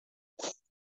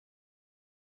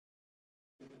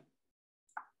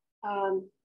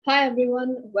Hi,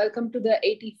 everyone. Welcome to the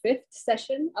 85th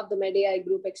session of the MedAI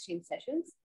Group Exchange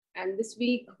Sessions. And this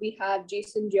week, we have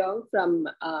Jeong from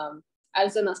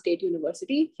Arizona State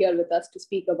University here with us to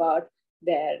speak about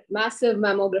their massive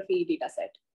mammography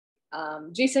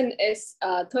dataset. Jason is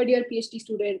a third-year PhD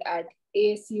student at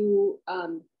ASU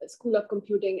School of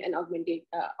Computing and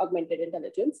Augmented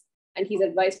Intelligence, and he's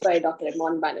advised by Dr.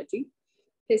 Edmond Banerjee.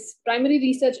 His primary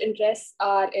research interests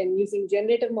are in using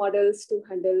generative models to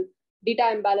handle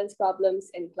data imbalance problems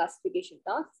in classification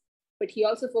tasks, but he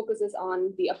also focuses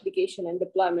on the application and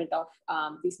deployment of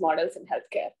these models in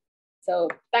healthcare. So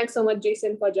thanks so much,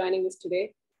 Jason, for joining us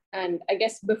today. And I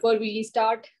guess before we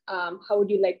start, how would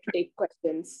you like to take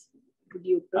questions? Would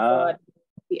you prefer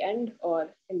the end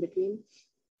or in between?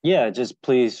 Yeah, just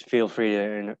please feel free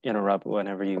to interrupt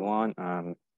whenever you want.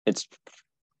 It's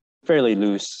fairly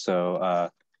loose, so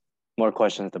more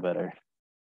questions, the better.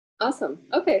 Awesome.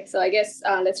 Okay, so I guess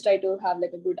let's try to have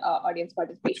like a good audience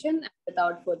participation.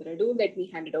 Without further ado, let me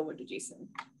hand it over to Jason.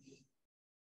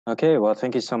 Okay, well,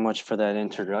 thank you so much for that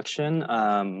introduction.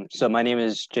 So my name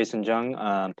is Jason Jeong,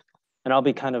 and I'll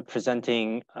be kind of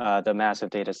presenting the massive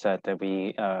data set that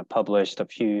we published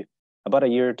about a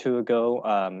year or two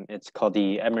ago. It's called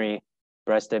the EMory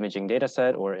Breast Imaging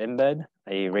Dataset, or EMBED,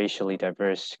 a racially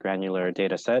diverse granular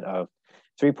data set of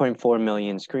 3.4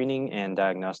 million screening and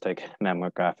diagnostic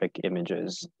mammographic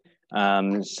images.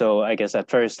 So I guess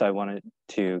at first I wanted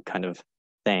to kind of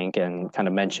thank and kind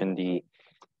of mention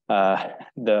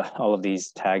all of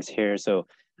these tags here. So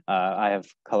I have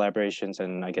collaborations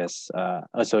and I guess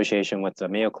association with the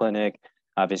Mayo Clinic.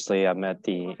 Obviously, I'm at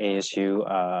the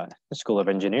ASU School of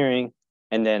Engineering,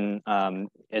 and then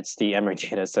it's the EMory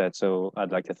dataset. So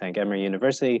I'd like to thank Emory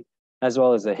University as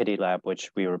well as the HIDI Lab,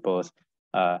 which we were both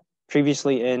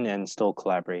previously in and still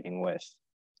collaborating with.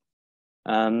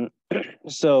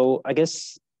 So I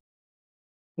guess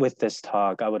with this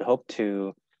talk, I would hope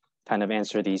to kind of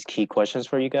answer these key questions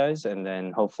for you guys, and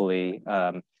then hopefully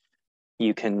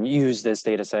you can use this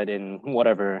data set in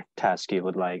whatever task you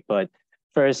would like. But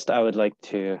first, I would like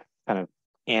to kind of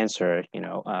answer,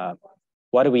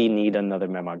 why do we need another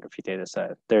mammography data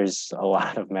set? There's a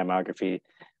lot of mammography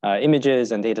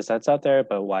images and data sets out there,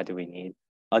 but why do we need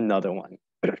another one?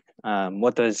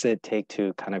 What does it take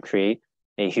to kind of create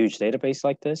a huge database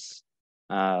like this?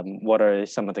 What are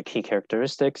some of the key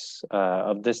characteristics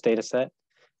of this data set?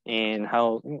 And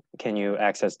how can you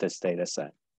access this data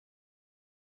set?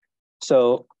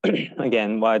 So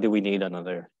again, why do we need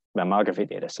another mammography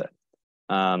data set?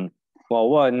 Well,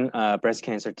 one, breast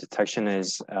cancer detection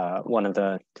is one of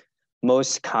the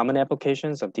most common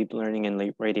applications of deep learning in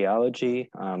radiology,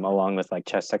 along with like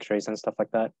chest x-rays and stuff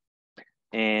like that.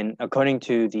 And according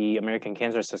to the American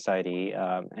Cancer Society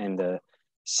and the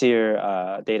SEER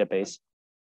database,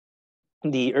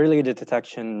 the earlier the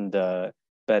detection, the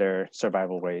better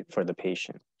survival rate for the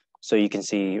patient. So you can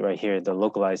see right here, the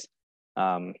localized,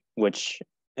 which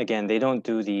again, they don't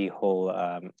do the whole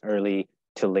early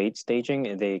to late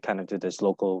staging. They kind of do this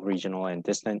local, regional, and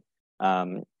distant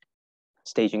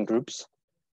staging groups.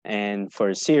 And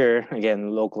for SEER,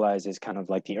 again, localized is kind of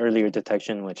like the earlier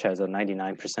detection, which has a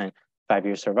 99%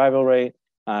 5-year survival rate.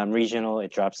 Regional,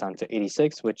 it drops down to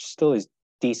 86, which still is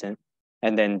decent.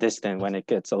 And then distant, when it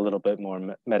gets a little bit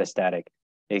more metastatic,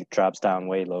 it drops down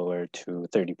way lower to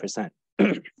 30%.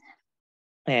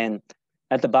 And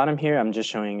at the bottom here, I'm just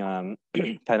showing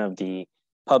kind of the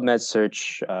PubMed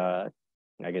search, I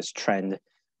guess, trend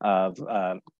of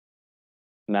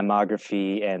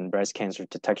mammography and breast cancer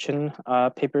detection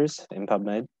papers in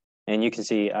PubMed. And you can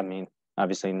see, I mean,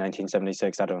 obviously in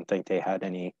 1976, I don't think they had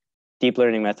any deep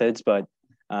learning methods, but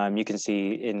you can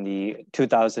see in the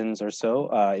 2000s or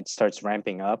so, it starts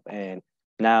ramping up. And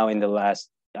now in the last,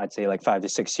 I'd say like 5 to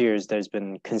 6 years, there's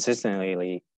been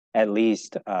consistently at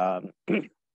least 200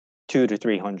 to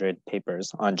 300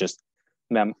 papers on just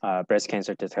breast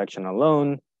cancer detection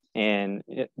alone. And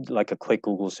like a quick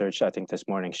Google search, I think this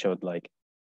morning showed like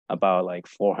about like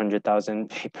 400,000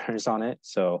 papers on it.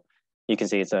 So you can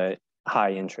see it's a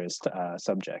high interest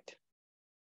subject.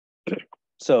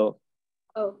 So,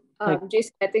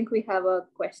 Jason, I think we have a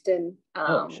question.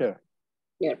 Sure.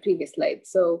 Your previous slide.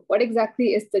 So what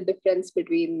exactly is the difference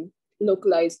between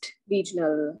localized,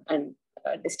 regional, and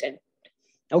distant?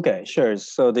 Okay, sure.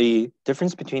 So the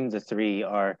difference between the three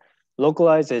are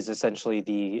localized is essentially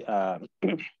the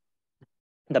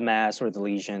mass or the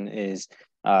lesion is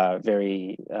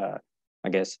very, I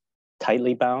guess,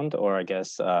 tightly bound, or I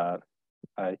guess,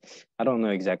 I don't know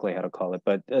exactly how to call it,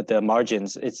 but the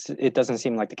margins, it doesn't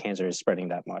seem like the cancer is spreading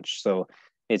that much. So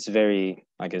it's very,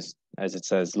 I guess, as it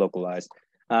says, localized.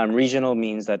 Regional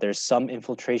means that there's some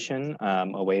infiltration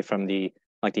away from the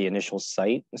initial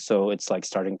site. So it's like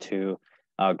starting to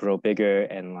grow bigger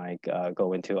and like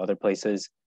go into other places.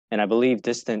 And I believe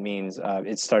distant means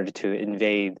it started to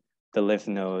invade the lymph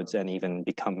nodes and even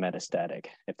become metastatic,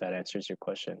 if that answers your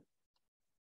question.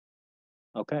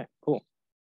 Okay, cool.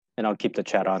 And I'll keep the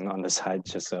chat on the side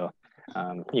just so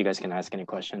you guys can ask any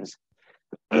questions.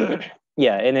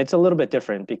 Yeah, and it's a little bit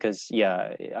different because,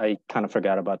 yeah, I kind of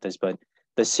forgot about this, but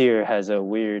the SEER has a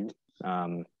weird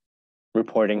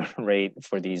reporting rate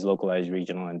for these localized,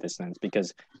 regional, and distance,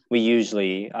 because we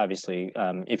usually, obviously,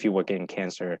 if you work in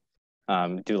cancer,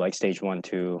 do like stage 1,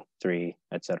 2, 3,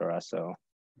 etc. So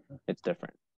it's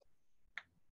different.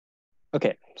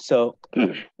 Okay, so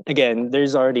again,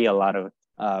 there's already a lot of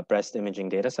breast imaging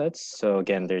data sets. So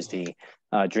again, there's the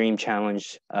DREAM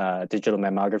Challenge digital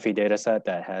mammography data set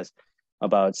that has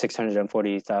about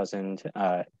 640,000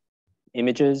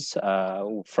 images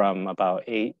from about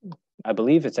I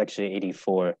believe it's actually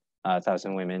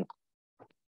 84,000 women,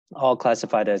 all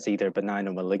classified as either benign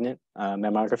or malignant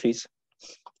mammographies.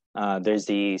 There's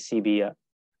the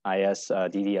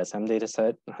CBIS-DDSM data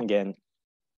set. Again,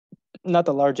 not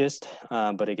the largest,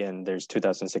 but again, there's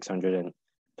 2,620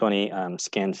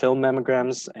 scanned film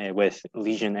mammograms with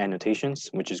lesion annotations,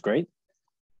 which is great.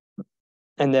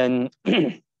 And then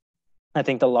I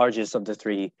think the largest of the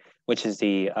three, which is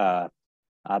the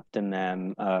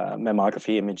Optimum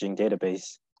mammography imaging data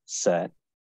set,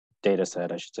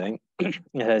 I should say. It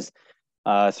has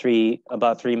about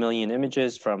 3 million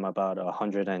images from about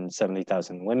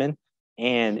 170,000 women.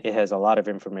 And it has a lot of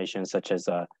information such as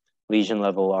lesion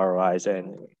level ROIs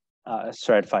and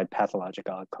stratified pathologic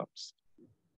outcomes.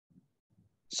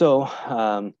 So,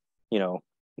 you know,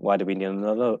 why do we need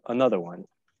another one?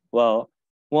 Well,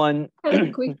 one. I have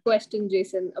a quick question,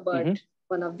 Jason, about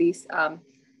one of these.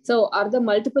 So are the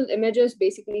multiple images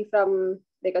basically from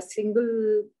like a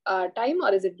single time,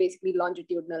 or is it basically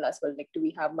longitudinal as well? Like, do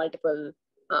we have multiple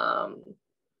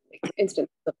like instances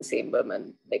of the same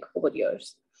woman like over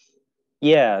years?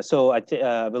 Yeah, so I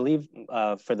believe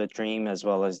for the DREAM as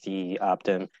well as the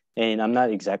Optim, and I'm not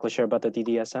exactly sure about the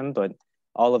DDSM, but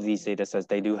all of these data sets,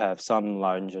 they do have some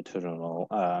longitudinal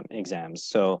exams.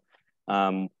 So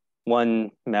one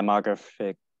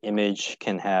mammographic image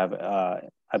can have,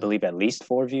 I believe, at least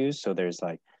 4 views. So there's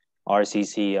like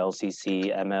RCC,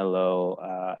 LCC,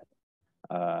 MLO,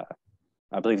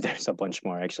 I believe there's a bunch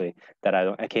more actually that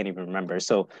I can't even remember.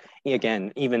 So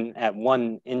again, even at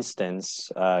one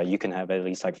instance, you can have at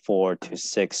least like 4 to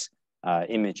 6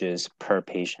 images per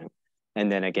patient. And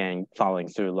then again, following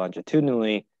through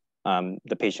longitudinally,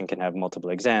 the patient can have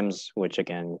multiple exams, which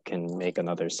again can make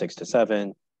another 6 to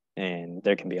 7, and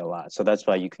there can be a lot. So that's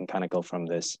why you can kind of go from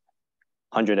this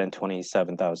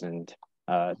 127,000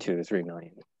 to 3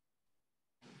 million.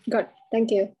 Good,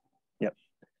 thank you. Yep.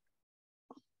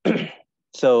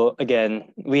 So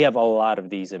again, we have a lot of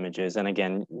these images, and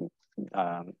again,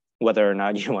 whether or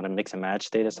not you want to mix and match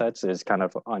data sets is kind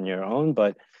of on your own,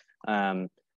 but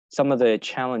some of the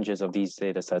challenges of these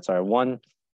data sets are, one,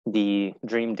 the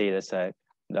DREAM data set,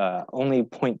 only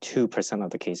 0.2% of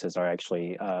the cases are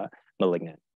actually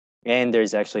malignant. And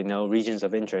there's actually no regions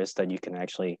of interest that you can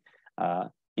actually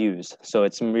use. So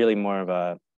it's really more of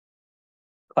a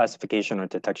classification or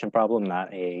detection problem,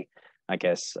 not a, I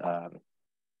guess,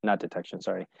 not detection,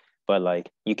 sorry, but like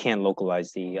you can't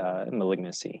localize the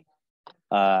malignancy.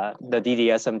 The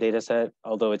DDSM data set,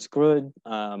 although it's good,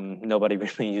 nobody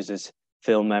really uses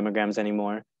film mammograms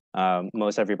anymore.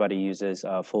 Most everybody uses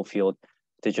full field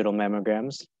digital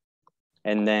mammograms.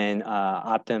 And then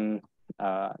Optim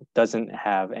doesn't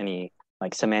have any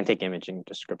like semantic imaging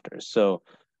descriptors. So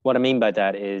what I mean by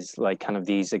that is like kind of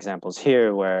these examples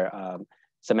here where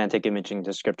semantic imaging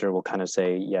descriptor will kind of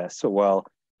say, yes, well,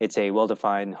 it's a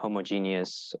well-defined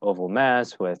homogeneous oval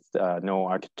mass with no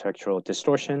architectural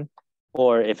distortion.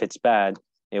 Or if it's bad,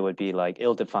 it would be like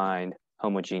ill-defined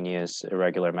homogeneous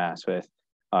irregular mass with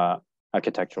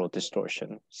architectural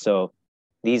distortion. So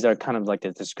these are kind of like the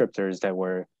descriptors that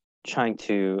we're trying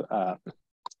to,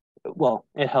 well,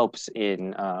 it helps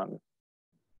in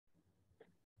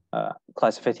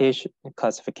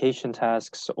classification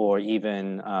tasks, or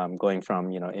even going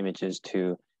from, you know, images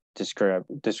to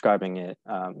describing it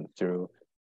through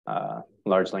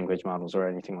large language models or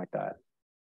anything like that.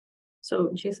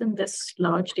 So Jason, this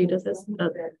large data set,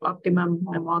 the Optimum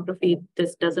mammography,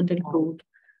 this doesn't include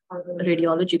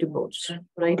radiology reports,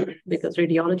 right? Because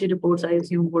radiology reports, I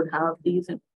assume, would have these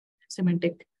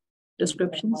semantic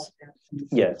descriptions.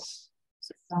 Yes.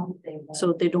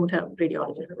 So they don't have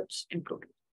radiology reports included.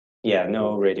 Yeah,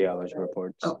 no radiology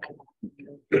reports.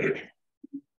 Okay.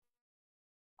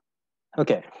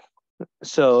 Okay,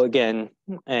 so again,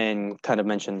 and kind of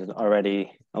mentioned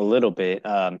already a little bit,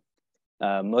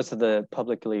 most of the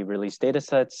publicly released data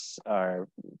sets are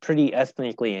pretty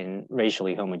ethnically and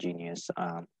racially homogeneous.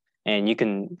 And you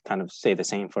can kind of say the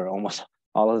same for almost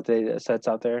all of the data sets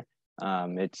out there.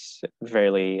 It's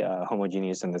fairly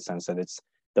homogeneous in the sense that it's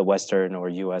the Western or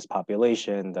US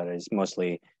population that is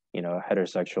mostly,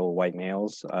 heterosexual white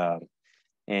males.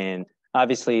 And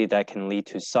obviously that can lead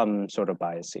to some sort of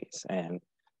biases. And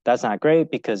that's not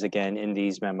great because again, in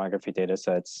these mammography data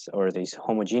sets or these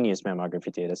homogeneous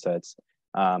mammography data sets,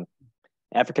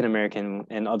 African-American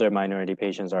and other minority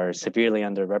patients are severely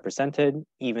underrepresented,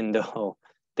 even though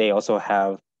they also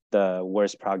have the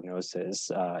worst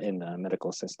prognosis in the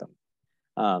medical system.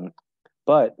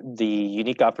 But the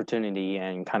unique opportunity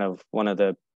and kind of one of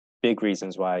the big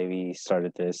reasons why we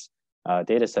started this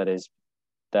data set is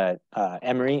that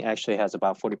EMory actually has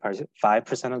about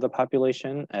 45% of the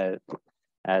population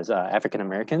as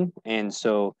African-American. And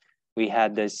so we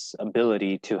had this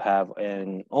ability to have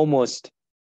an almost,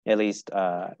 at least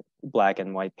Black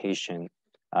and white patient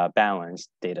balanced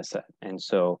data set. And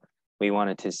so we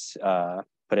wanted to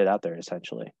put it out there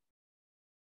essentially.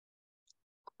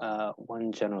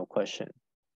 One general question.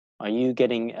 Are you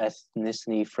getting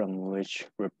ethnicity from which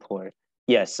report?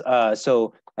 Yes,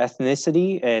 so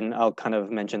ethnicity, and I'll kind of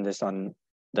mention this on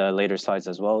the later slides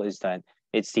as well, is that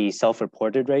it's the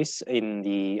self-reported race in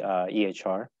the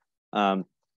EHR.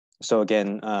 So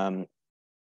again,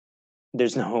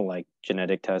 there's no like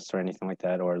genetic test or anything like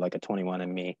that, or like a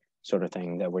 21andMe sort of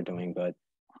thing that we're doing, but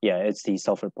yeah, it's the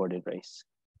self-reported race.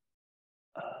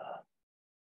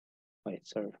 Wait,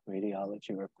 sorry,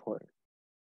 radiology report.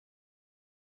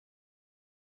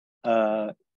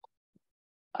 I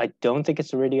don't think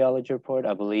it's a radiology report.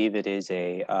 I believe it is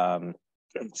a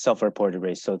self-reported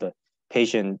race. So the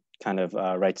patient kind of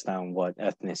writes down what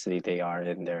ethnicity they are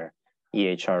in their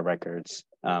EHR records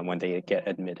when they get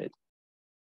admitted.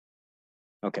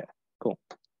 Okay, cool.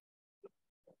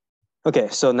 Okay,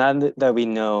 so now that we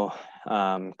know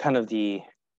kind of the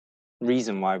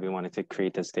reason why we wanted to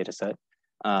create this data set,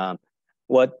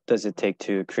 what does it take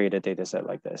to create a data set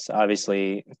like this?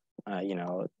 Obviously,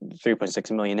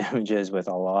 3.6 million images with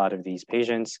a lot of these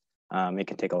patients, it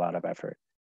can take a lot of effort.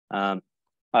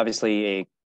 Obviously, a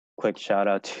quick shout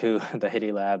out to the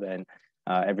HIDI lab and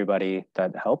everybody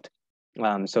that helped.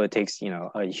 So it takes,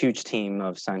 a huge team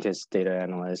of scientists, data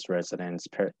analysts, residents,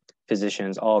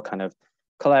 physicians, all kind of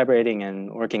collaborating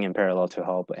and working in parallel to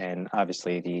help. And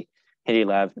obviously the HIDI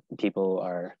lab people,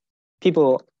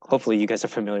 hopefully you guys are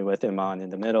familiar with Iman in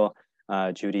the middle.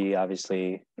 Judy,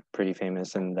 obviously pretty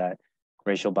famous in that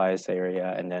racial bias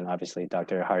area. And then obviously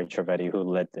Dr. Hari Trivedi, who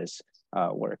led this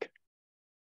work.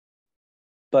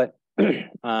 But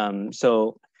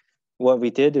so what we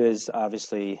did is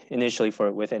obviously initially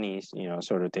with any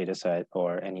sort of data set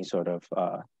or any sort of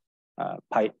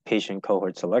patient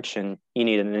cohort selection, you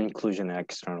need an inclusion and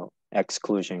external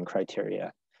exclusion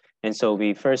criteria. And so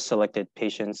we first selected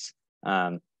patients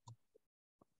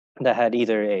that had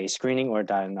either a screening or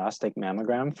diagnostic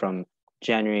mammogram from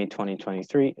January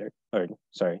 2023, or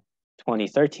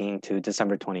 2013 to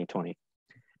December 2020.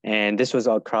 And this was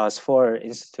across 4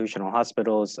 institutional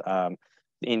hospitals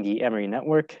in the EMory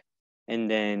network. And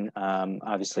then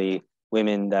obviously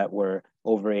women that were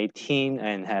over 18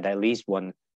 and had at least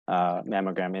one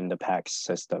mammogram in the PACS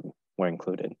system were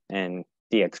included. And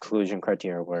the exclusion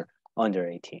criteria were under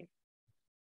 18.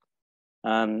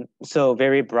 So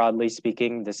very broadly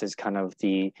speaking, this is kind of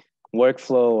the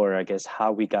workflow, or I guess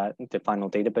how we got the final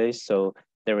database. So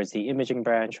there was the imaging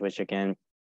branch, which again,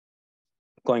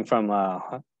 going from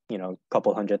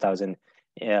couple 100,000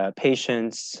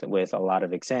 patients with a lot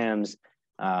of exams,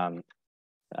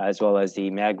 as well as the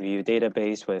MagView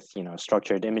database with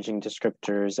structured imaging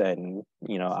descriptors and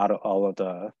out of all of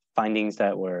the findings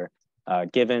that were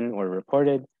given or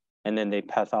reported, and then the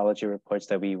pathology reports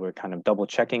that we were kind of double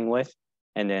checking with,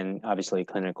 and then obviously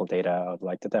clinical data of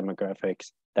like the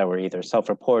demographics that were either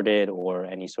self-reported or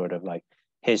any sort of like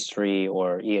history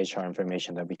or EHR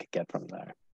information that we could get from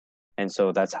there. And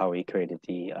so that's how we created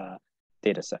the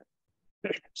data set.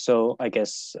 So I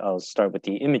guess I'll start with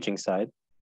the imaging side.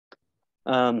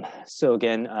 So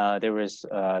again, there was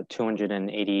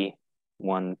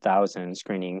 281,000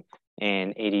 screening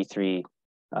and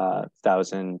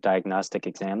 83,000 diagnostic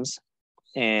exams.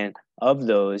 And of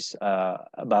those,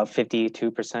 about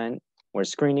 52% were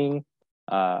screening.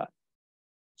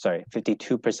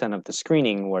 52% of the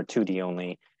screening were 2D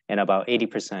only, and about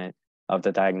 80% of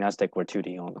the diagnostic were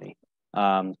 2D only.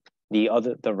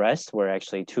 The rest were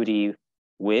actually 2D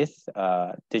with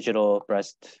digital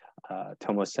breast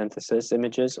tomosynthesis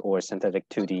images or synthetic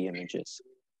 2D images.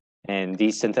 And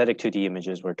these synthetic 2D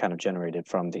images were kind of generated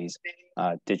from these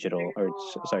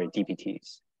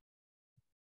DPTs.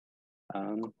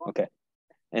 Okay.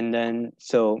 And then,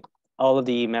 so all of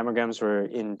the mammograms were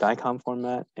in DICOM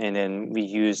format, and then we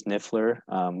used Niffler,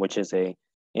 which is a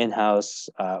in-house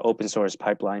open source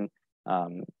pipeline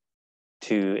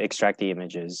to extract the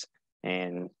images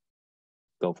and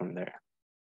go from there.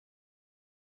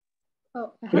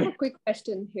 Oh, I have a quick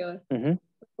question here. Mm-hmm.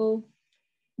 So,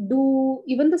 do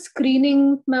even the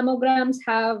screening mammograms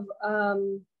have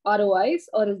ROIs,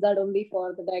 or is that only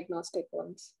for the diagnostic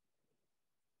ones?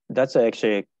 That's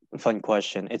actually a fun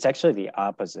question. It's actually the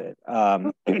opposite.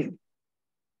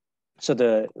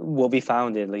 So what we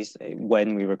found, at least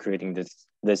when we were creating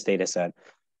this data set,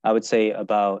 I would say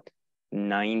about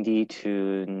 90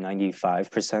 to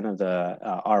 95% of the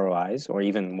ROIs, or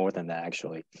even more than that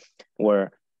actually,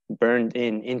 were burned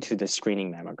into the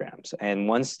screening mammograms. And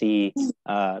once the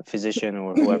physician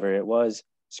or whoever it was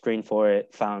screened for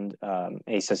it, found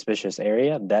a suspicious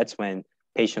area, that's when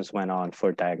patients went on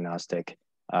for diagnostic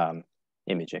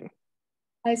imaging.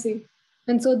 I see.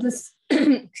 And so this,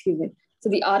 excuse me. So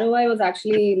the ROI was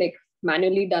actually like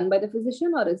manually done by the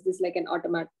physician, or is this like an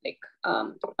automatic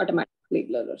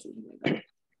labeler or something like that?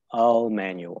 All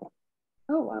manual.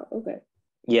 Oh, wow. Okay.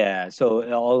 Yeah.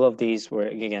 So all of these were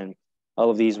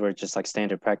just like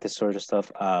standard practice sort of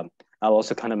stuff. I'll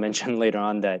also kind of mention later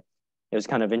on that it was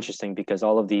kind of interesting because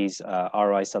all of these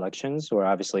ROI selections were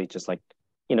obviously just like,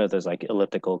 those like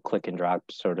elliptical click and drop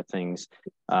sort of things.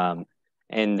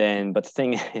 And then, but the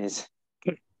thing is,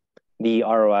 the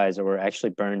ROIs were actually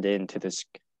burned into this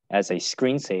as a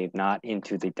screen save, not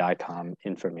into the DICOM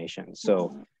information.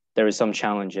 So there were some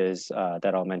challenges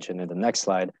that I'll mention in the next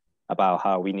slide about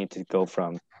how we need to go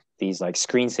from these like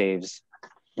screen saves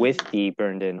with the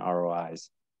burned in ROIs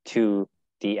to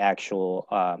the actual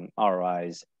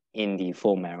ROIs in the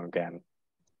full mammogram.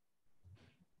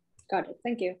 Got it.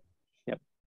 Thank you. Yep.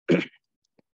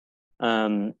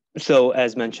 So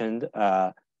as mentioned,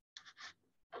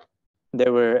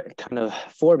 there were kind of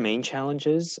four main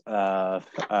challenges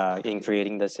in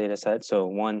creating this data set. So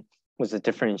one was the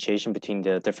differentiation between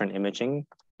the different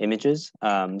images.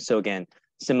 So again,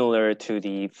 similar to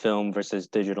the film versus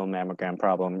digital mammogram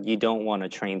problem, you don't want to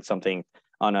train something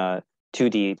on a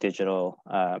 2D digital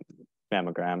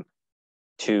mammogram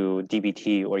to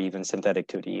DBT or even synthetic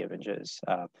 2D images.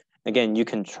 Again, you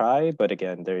can try, but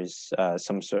again, there's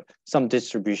some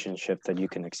distribution shift that you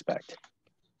can expect.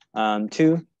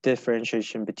 Two,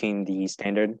 differentiation between the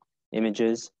standard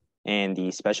images and the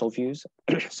special views.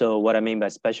 So what I mean by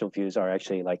special views are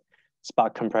actually like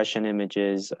spot compression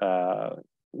images,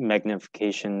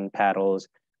 magnification paddles,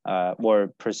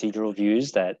 or procedural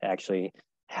views that actually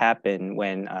happen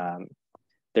when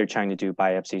they're trying to do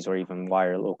biopsies or even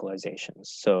wire localizations.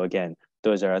 So again,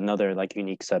 those are another like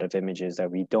unique set of images that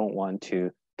we don't want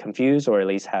to confuse, or at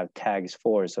least have tags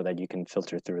for, so that you can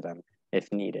filter through them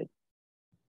if needed.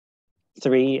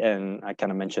 Three, and I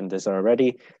kind of mentioned this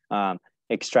already,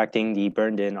 extracting the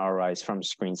burned in ROIs from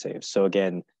screen saves. So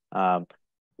again,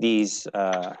 these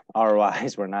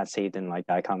ROIs were not saved in like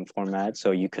DICOM format,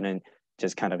 so you couldn't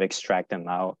just kind of extract them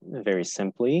out very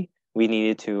simply. We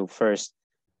needed to first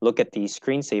look at the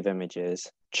screen save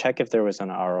images, check if there was an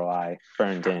ROI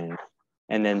burned in,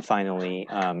 and then finally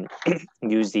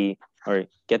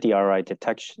get the ROI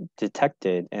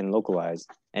detected and localized,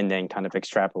 and then kind of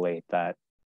extrapolate that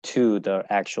to the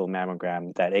actual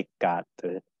mammogram that it got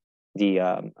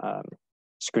the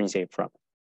screen save from.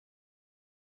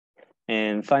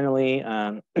 And finally,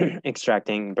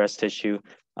 extracting breast tissue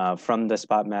from the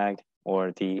spot mag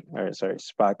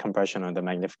spot compression or the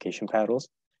magnification paddles,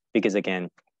 because again,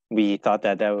 we thought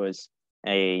that was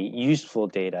a useful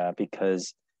data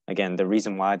because again, the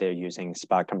reason why they're using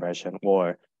spot compression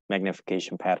or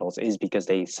magnification paddles is because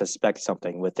they suspect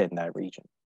something within that region.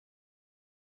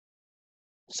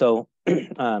 So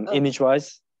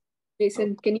image-wise.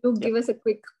 Jason, can you give us a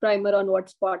quick primer on what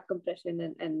spot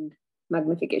compression and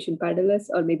magnification paddle is?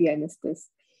 Or maybe I missed this.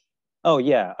 Oh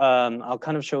yeah, I'll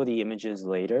kind of show the images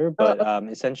later, but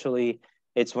essentially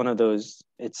it's one of those,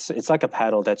 it's like a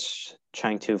paddle that's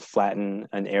trying to flatten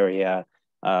an area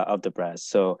of the breast.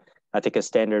 So I think a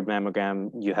standard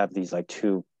mammogram, you have these like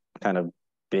two kind of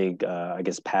big, I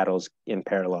guess, paddles in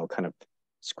parallel, kind of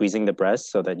squeezing the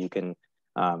breast so that you can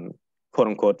quote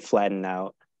unquote flatten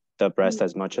out the breast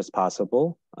as much as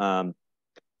possible.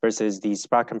 Versus the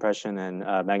spot compression and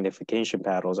magnification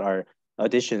paddles are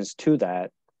additions to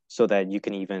that, so that you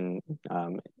can even,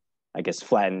 I guess,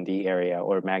 flatten the area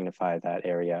or magnify that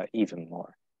area even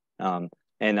more.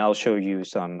 And I'll show you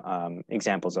some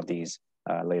examples of these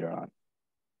later on.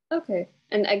 Okay,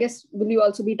 and I guess, will you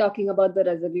also be talking about the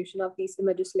resolution of these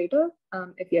images later?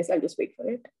 If yes, I'll just wait for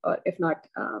it, or if not,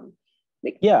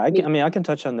 like. Yeah, I mean, I can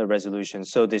touch on the resolution.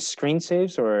 So the screen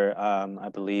saves are, I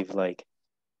believe, like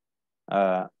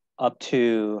up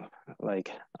to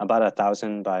like about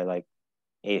 1,000 by like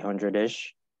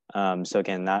 800-ish. So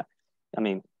again,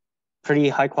 pretty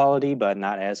high quality, but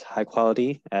not as high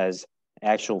quality as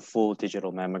actual full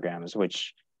digital mammograms,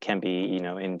 which can be,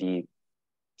 in the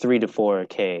 3 to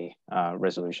 4K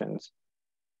resolutions.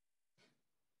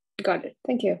 Got it.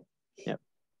 Thank you. Yeah.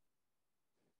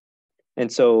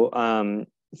 And so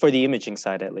for the imaging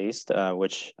side, at least,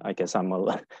 which I guess I'm a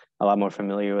lot more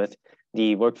familiar with,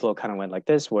 the workflow kind of went like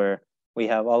this, where we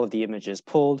have all of the images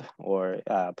pulled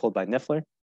by Niffler,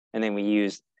 and then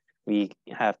we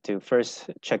have to first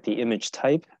check the image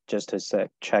type just to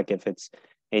check if it's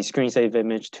a screen save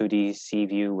image, 2D C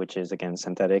view, which is again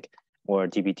synthetic, or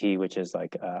DBT, which is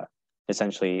like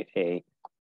essentially a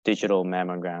digital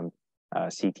mammogram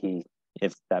CT,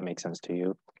 if that makes sense to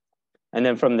you. And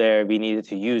then from there, we needed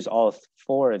to use all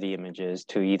 4 of the images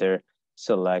to either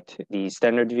select the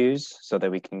standard views so that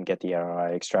we can get the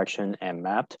ROI extraction and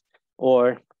mapped,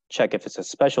 or check if it's a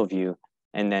special view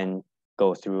and then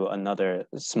go through another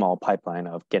small pipeline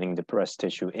of getting the breast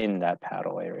tissue in that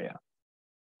paddle area.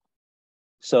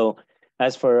 So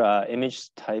as for image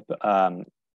type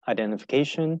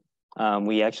identification,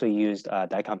 we actually used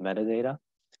DICOM metadata.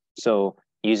 So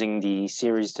using the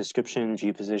series description,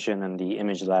 view position, and the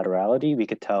image laterality, we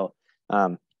could tell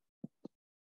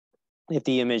if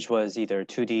the image was either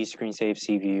 2D screen save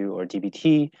C view or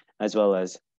DBT, as well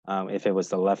as if it was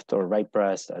the left or right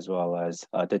breast, as well as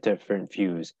the different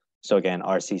views. So again,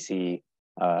 RCC,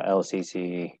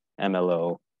 LCC,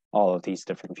 MLO, all of these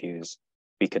different views.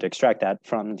 We could extract that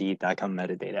from the DICOM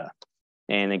metadata.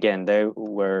 And again, it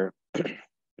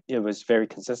was very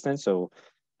consistent. So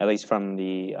at least from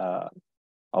the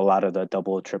a lot of the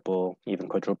double, triple, even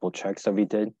quadruple checks that we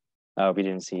did, we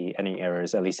didn't see any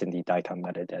errors, at least in the DICOM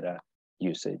metadata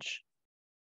usage.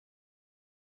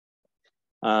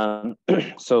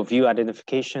 So view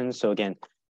identification. So again,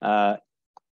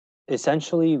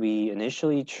 essentially, we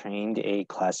initially trained a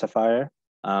classifier,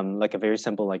 like a very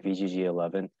simple like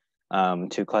VGG11,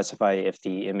 to classify if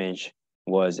the image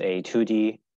was a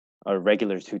 2D or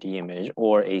regular 2D image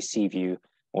or a C view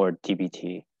or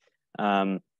DBT.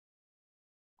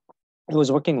 It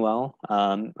was working well.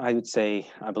 I would say,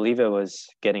 I believe it was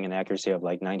getting an accuracy of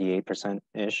like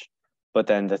 98%-ish. But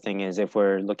then the thing is, if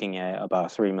we're looking at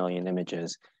about 3 million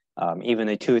images, even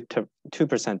a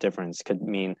 2% difference could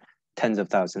mean tens of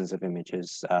thousands of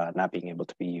images not being able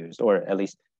to be used, or at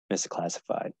least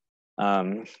misclassified.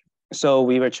 So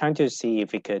we were trying to see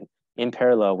if we could, in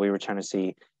parallel, we were trying to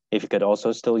see if we could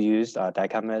also still use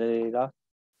DICOM metadata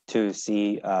to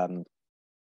see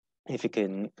if you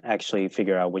can actually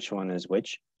figure out which one is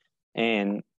which.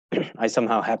 And I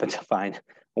somehow happened to find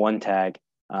one tag.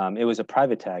 It was a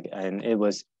private tag, and it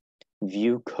was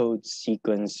view code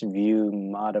sequence, view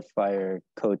modifier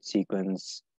code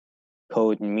sequence,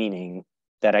 code meaning,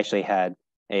 that actually had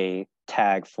a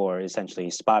tag for essentially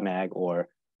spot mag or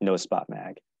no spot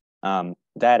mag.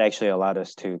 That actually allowed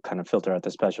us to kind of filter out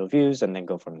the special views and then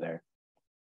go from there.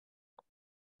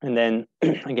 And then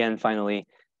again, finally,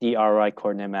 the ROI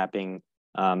coordinate mapping,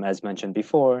 as mentioned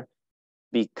before,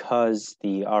 because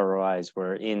the ROIs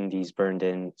were in these burned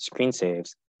in screen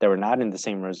saves that were not in the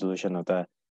same resolution of the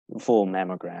full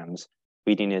mammograms,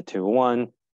 we needed to, one,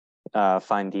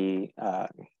 find the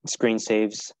screen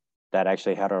saves that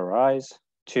actually had ROIs,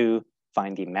 two,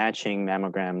 find the matching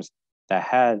mammograms that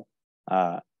had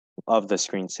of the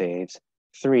screen saves,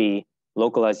 three,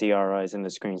 localize the ROIs in the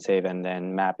screen save and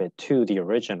then map it to the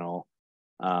original.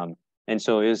 And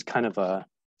so it was kind of a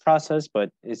process, but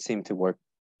it seemed to work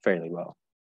fairly well.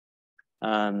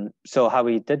 So how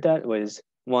we did that was,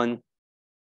 one,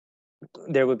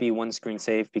 there would be one screen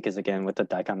save, because again, with the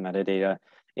DICOM metadata,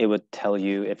 it would tell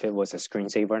you if it was a screen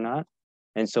save or not.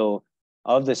 And so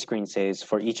of the screen saves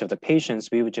for each of the patients,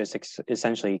 we would just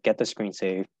essentially get the screen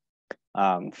save,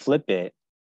 flip it,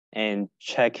 and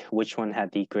check which one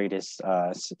had the greatest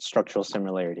structural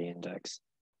similarity index.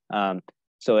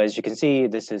 So as you can see,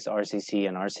 this is RCC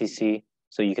and RCC.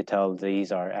 So you could tell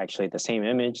these are actually the same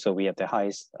image. So we have the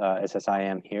highest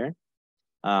SSIM here.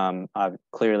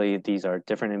 Clearly, these are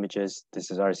different images.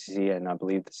 This is RCC, and I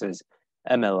believe this is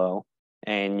MLO.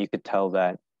 And you could tell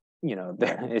that,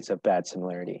 it's a bad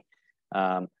similarity.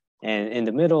 And in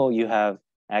the middle, you have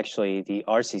actually the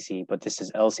RCC, but this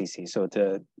is LCC. So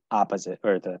the opposite,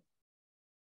 or the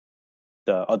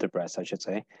the other breast, I should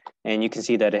say. And you can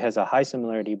see that it has a high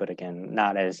similarity, but again,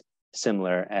 not as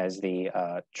similar as the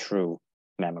true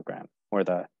mammogram or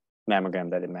the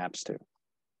mammogram that it maps to.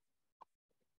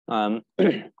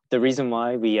 The reason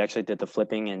why we actually did the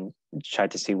flipping and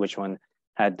tried to see which one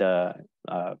had the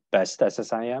best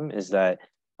SSIM is that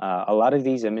a lot of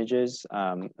these images,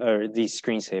 or these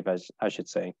screen save, as I should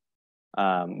say,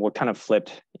 were kind of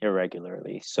flipped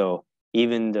irregularly. So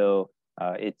even though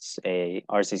it's a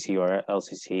RCC or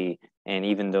LCC, and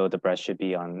even though the breast should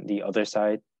be on the other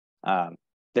side,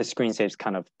 the screen saves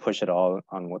kind of push it all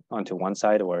onto one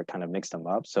side or kind of mix them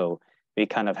up. So we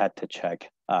kind of had to check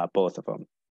both of them.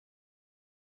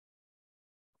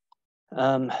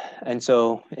 And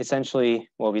so essentially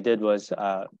what we did was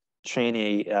train a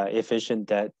efficient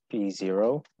det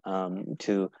P0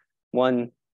 to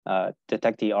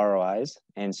detect the ROIs.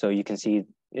 And so you can see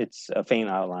it's a faint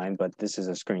outline, but this is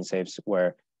a screen saves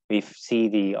where we see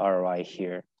the ROI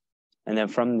here. And then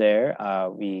from there,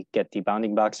 we get the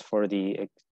bounding box for the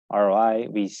ROI.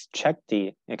 We check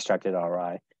the extracted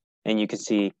ROI, and you can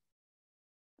see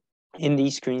in the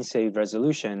screen save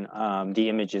resolution, the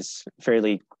image is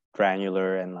fairly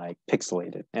granular and like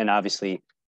pixelated. And obviously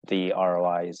the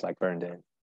ROI is like burned in.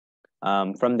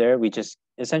 From there, we just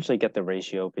essentially get the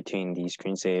ratio between the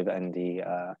screen save and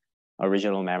the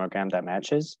original mammogram that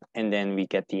matches. And then we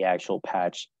get the actual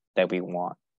patch that we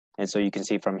want. And so you can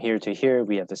see from here to here,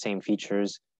 we have the same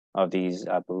features of these,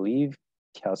 I believe,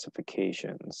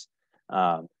 calcifications.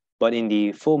 But in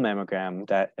the full mammogram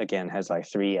that again has like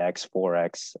 3x,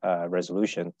 4x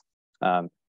resolution,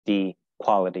 the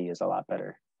quality is a lot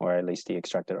better, or at least the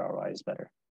extracted ROI is better.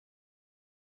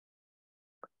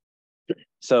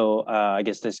 So I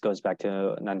guess this goes back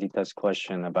to Nandita's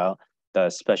question about the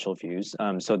special views.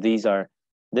 So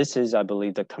this is, I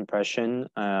believe, the compression,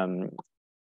 the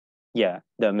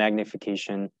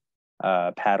magnification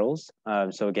paddles.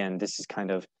 So again, this is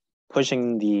kind of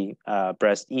pushing the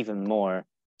breast even more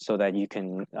so that you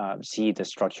can see the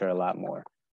structure a lot more.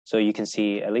 So you can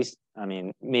see, at least, I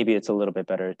mean, maybe it's a little bit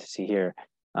better to see here.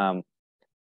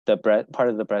 The part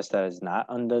of the breast that is not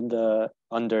under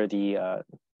the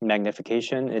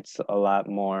magnification, it's a lot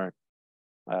more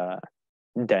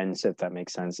dense, if that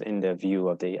makes sense, in the view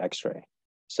of the X-ray.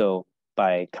 So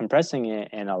by compressing it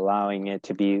and allowing it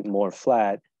to be more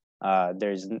flat,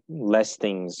 there's less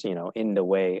things, in the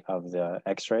way of the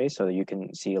X-ray, so that you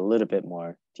can see a little bit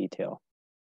more detail.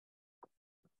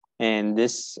 And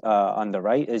this on the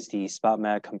right is the spot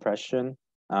mag compression.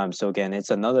 So again, it's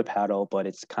another paddle, but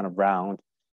it's kind of round.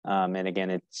 And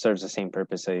again, it serves the same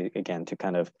purpose, again, to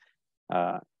kind of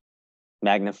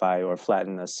magnify or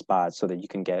flatten the spot so that you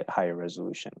can get higher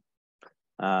resolution.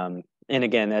 And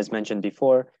again, as mentioned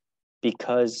before,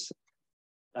 because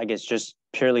I guess just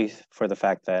purely for the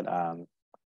fact that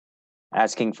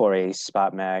asking for a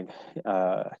spot mag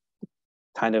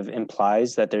kind of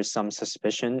implies that there's some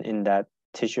suspicion in that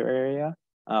tissue area,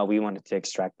 we wanted to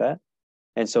extract that.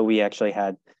 And so we actually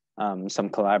had some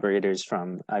collaborators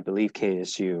from, I believe,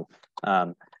 KSU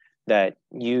that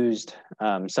used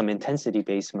some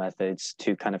intensity-based methods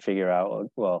to kind of figure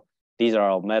out, well, these are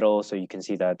all metal, so you can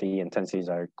see that the intensities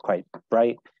are quite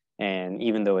bright. And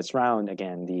even though it's round,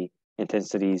 again, the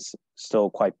intensity is still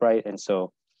quite bright. And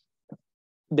so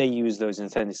they use those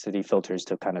intensity filters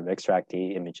to kind of extract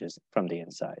the images from the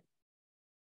inside.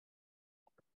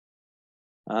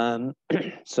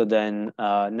 So then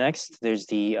next, there's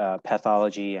the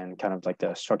pathology and kind of like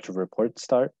the structured report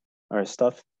stuff.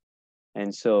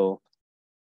 And so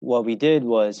what we did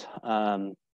was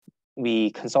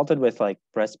we consulted with like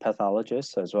breast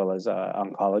pathologists as well as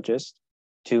oncologists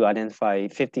to identify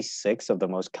 56 of the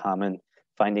most common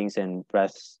findings in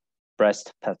breast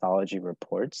pathology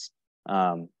reports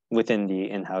within the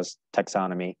in-house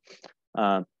taxonomy.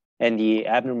 And the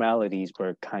abnormalities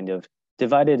were kind of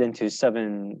divided into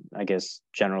 7, I guess,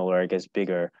 general or I guess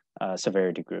bigger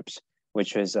severity groups,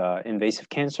 which was invasive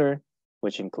cancer,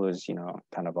 which includes,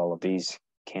 kind of all of these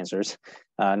cancers,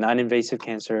 non-invasive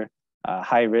cancer,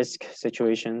 high-risk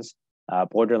situations,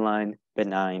 borderline,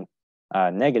 benign,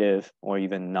 negative, or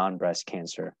even non-breast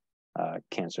cancer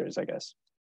cancers, I guess.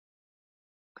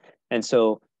 And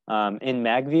so in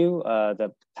MagView,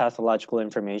 the pathological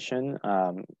information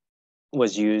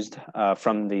was used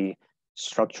from the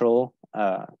structured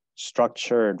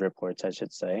reports, I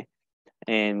should say.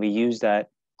 And we use that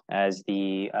as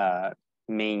the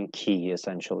main key,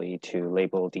 essentially, to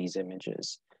label these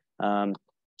images.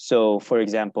 So for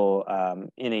example,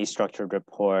 in a structured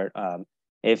report,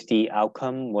 if the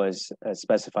outcome was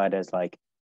specified as like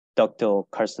ductal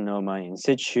carcinoma in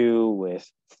situ with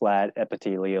flat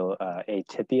epithelial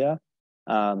atypia,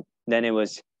 then it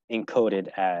was encoded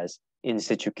as in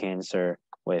situ cancer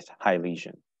with high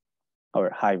lesion, or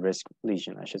high risk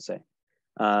lesion, I should say.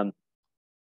 And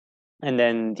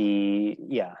then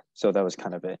so that was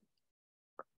kind of it.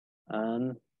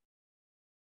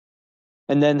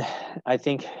 And then I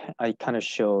think I kind of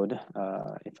showed,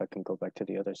 if I can go back to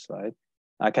the other slide,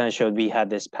 I kind of showed we had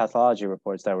this pathology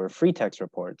reports that were free text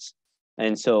reports.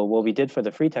 And so what we did for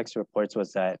the free text reports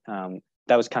was that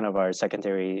that was kind of our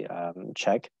secondary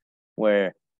check,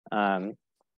 where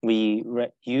we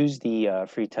used the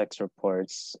free text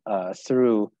reports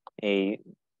through a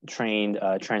trained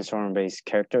transformer-based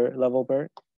character level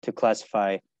BERT to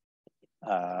classify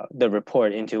the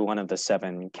report into one of the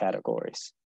 7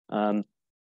 categories.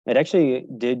 It actually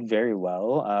did very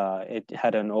well. It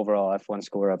had an overall F1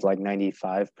 score of like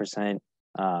 95%,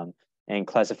 and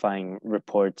classifying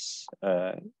reports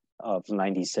of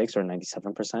 96 or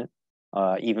 97%,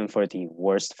 even for the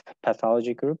worst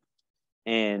pathology group.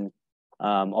 And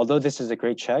although this is a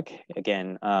great check,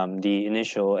 again, the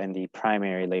initial and the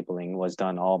primary labeling was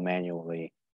done all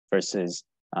manually versus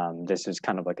this is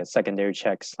kind of like a secondary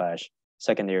check /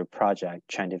 secondary project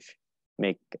trying to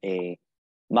make a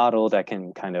model that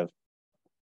can kind of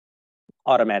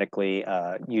automatically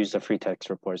use the free text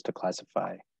reports to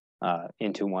classify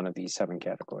into one of these 7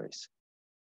 categories.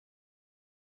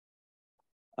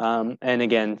 And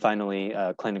again, finally,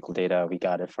 clinical data, we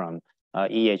got it from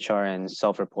EHR and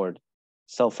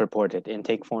self-reported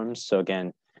intake forms. So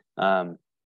again,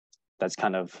 that's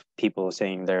kind of people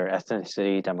saying their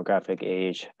ethnicity, demographic,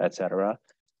 age, etc.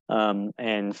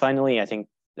 And finally, I think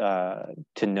to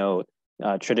note,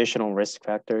 traditional risk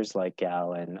factors like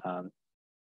GAL and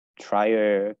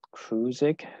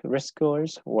triacrusic risk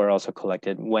scores were also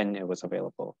collected when it was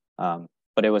available,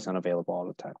 but it wasn't available all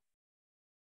the time.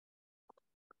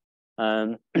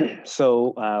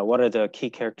 So what are the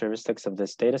key characteristics of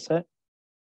this data set?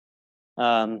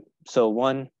 So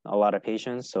one, a lot of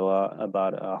patients, so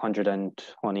about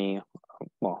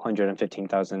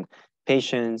 115,000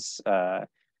 patients,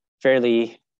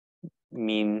 fairly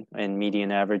mean and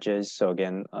median averages. So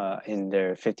again, in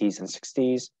their 50s and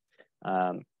 60s.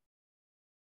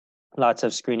 Lots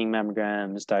of screening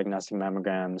mammograms, diagnostic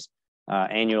mammograms,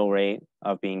 annual rate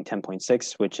of being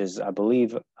 10.6, which is, I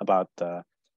believe, about the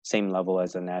same level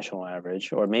as the national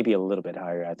average, or maybe a little bit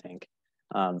higher, I think.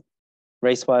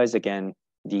 Race-wise, again,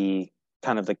 the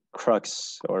kind of the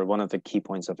crux or one of the key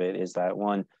points of it is that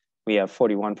one, we have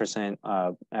 41%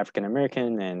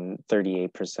 African-American and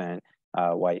 38%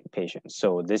 white patients.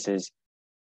 So this is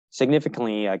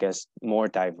significantly, I guess, more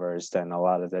diverse than a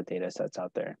lot of the data sets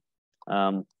out there.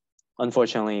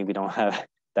 Unfortunately, we don't have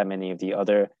that many of the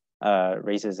other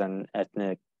races and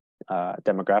ethnic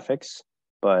demographics.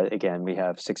 But again, we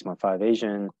have 6.5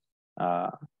 Asian,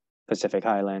 Pacific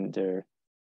Islander,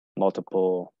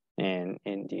 multiple, and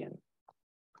Indian.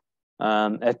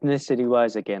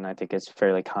 Ethnicity-wise, again, I think it's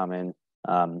fairly common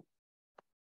among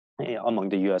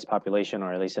the US population,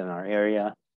 or at least in our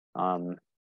area, and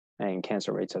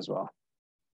cancer rates as well.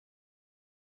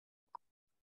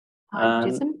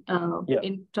 Jason,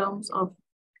 in terms of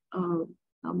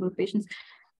number of patients,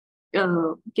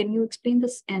 can you explain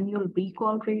this annual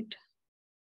recall rate?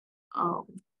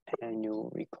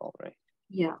 Annual recall rate?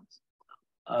 Yeah.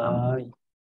 I'm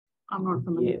not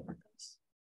familiar with this.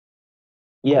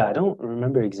 Yeah, I don't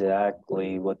remember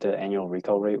exactly what the annual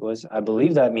recall rate was. I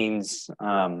believe that means,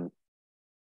 I'll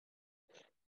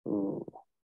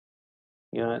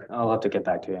have to get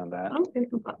back to you on that. Okay.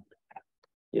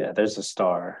 Yeah, there's a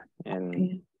star,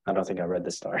 and I don't think I read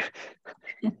the star.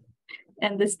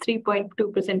 And this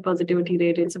 3.2% positivity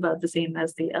rate is about the same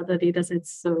as the other data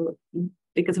sets. So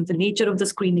because of the nature of the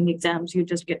screening exams, you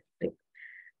just get like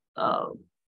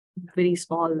very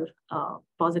small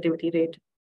positivity rate.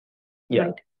 Yeah.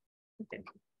 Right? Okay.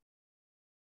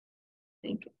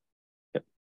 Thank you. Yep.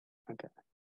 Okay.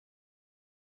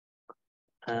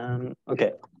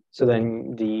 Okay. So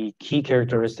then the key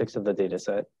characteristics of the data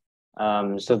set.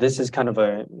 So this is kind of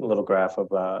a little graph of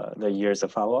the years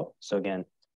of follow-up. So again,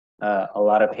 a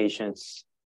lot of patients,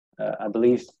 I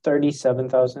believe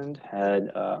 37,000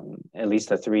 had at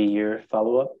least a 3-year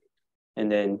follow-up, and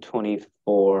then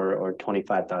 24 or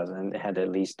 25,000 had at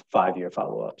least 5-year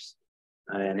follow-ups.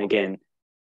 And again,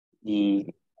 the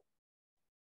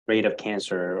rate of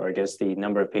cancer, or I guess the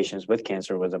number of patients with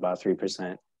cancer, was about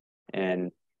 3%,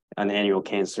 and an annual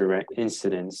cancer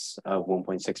incidence of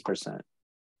 1.6%.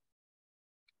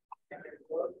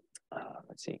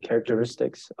 Let's see,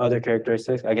 characteristics, other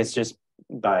characteristics, I guess just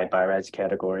by BI-RADS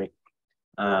category.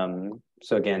 So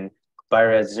again,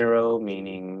 BI-RADS 0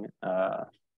 meaning, I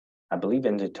believe,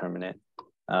 indeterminate.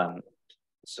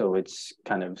 So it's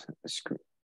kind of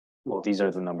well, these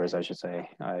are the numbers I should say.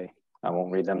 I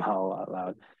won't read them out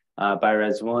loud.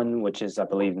 BI-RADS 1, which is, I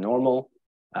believe, normal.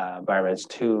 BI-RADS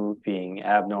 2 being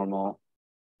abnormal.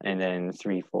 And then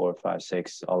 3, 4, 5,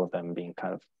 6, all of them being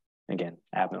kind of, again,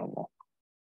 abnormal.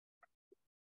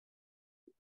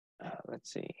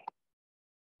 Let's see.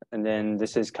 And then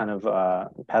this is kind of a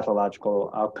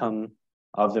pathological outcome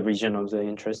of the region of the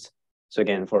interest. So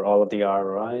again, for all of the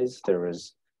ROIs, there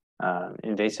was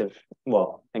invasive,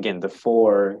 well, again, the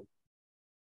 4,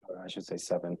 or I should say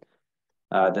 7,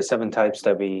 the 7 types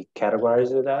that we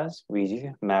categorized it as, we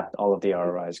mapped all of the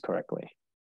ROIs correctly.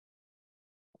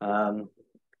 Okay,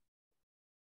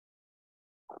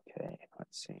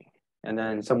 let's see. And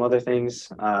then some other things,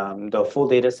 the full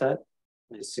data set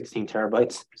is 16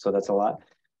 terabytes, so that's a lot.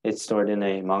 It's stored in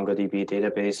a MongoDB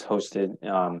database hosted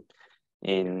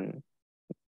in,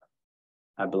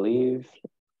 I believe,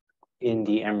 in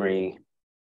the EMory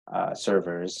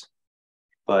servers,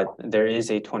 but there is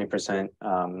a 20%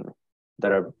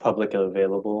 that are publicly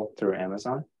available through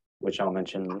Amazon, which I'll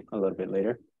mention a little bit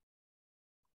later.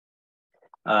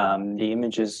 The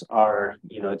images are,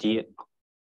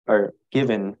 are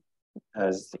given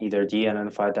as either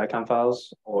de-identified.com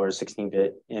files or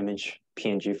 16-bit image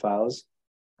PNG files.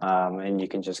 And you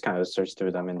can just kind of search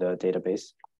through them in the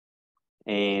database.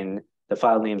 And the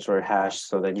file names were hashed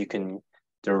so that you can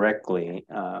directly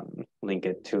link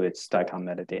it to its DICOM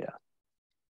metadata.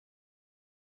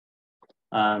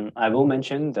 I will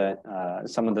mention that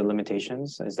some of the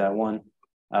limitations is that one,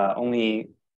 only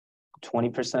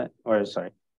 20%, or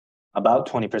sorry, about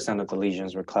 20% of the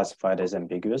lesions were classified as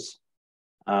ambiguous.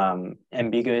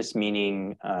 Ambiguous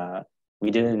meaning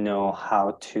we didn't know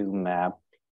how to map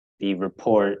the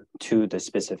report to the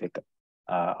specific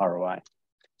ROI.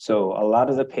 So a lot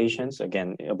of the patients,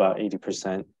 again, about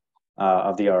 80%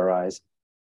 of the ROIs,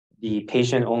 the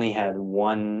patient only had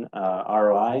one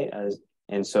ROI,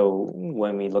 and so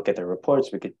when we look at the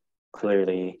reports, we could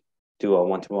clearly do a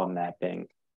one-to-one mapping.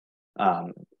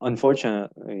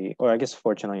 Unfortunately, or I guess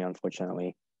fortunately,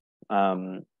 unfortunately,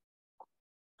 some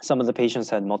of the patients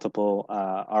had multiple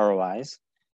ROIs.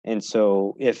 And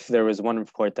so if there was one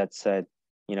report that said,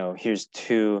 here's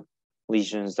 2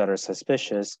 lesions that are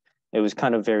suspicious, it was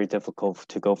kind of very difficult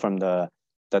to go from the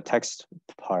text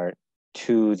part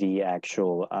to the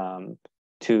actual,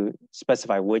 to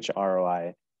specify which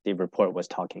ROI the report was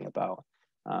talking about.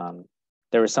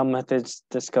 There were some methods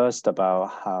discussed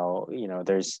about how,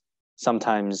 there's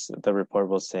sometimes the report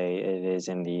will say it is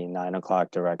in the 9 o'clock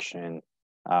direction,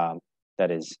 that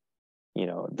is,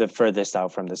 the furthest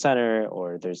out from the center,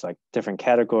 or there's like different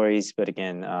categories. But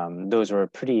again, those were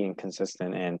pretty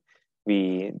inconsistent, and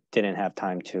we didn't have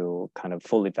time to kind of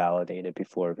fully validate it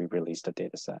before we released the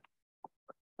data set.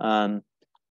 The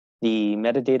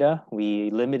metadata,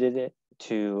 we limited it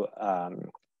to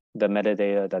the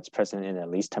metadata that's present in at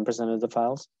least 10% of the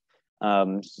files.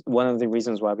 One of the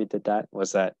reasons why we did that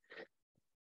was that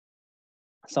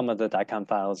some of the DICOM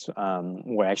files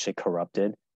were actually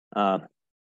corrupted.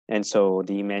 And so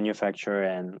the manufacturer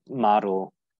and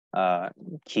model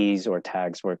keys or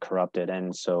tags were corrupted.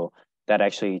 And so that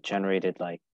actually generated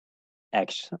like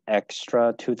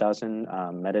extra 2,000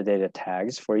 metadata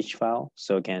tags for each file.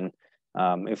 So again,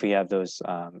 if we have those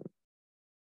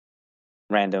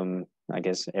random, I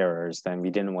guess, errors, then we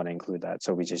didn't want to include that.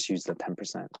 So we just used the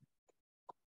 10%.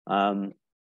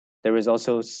 There was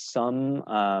also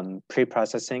some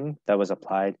pre-processing that was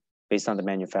applied based on the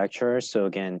manufacturer. So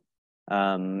again,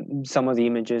 some of the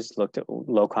images looked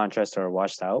low contrast or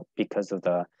washed out because of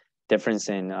the difference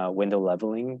in window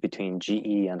leveling between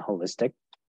GE and holistic.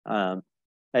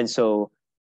 And so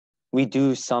we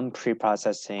do some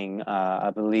pre-processing.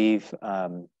 I believe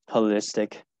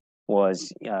holistic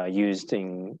was used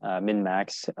in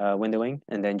min-max windowing,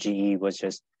 and then GE was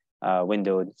just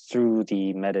windowed through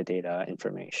the metadata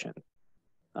information.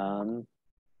 How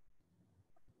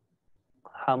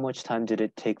much time did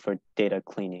it take for data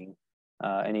cleaning?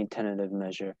 Any tentative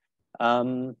measure?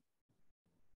 I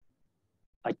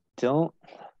don't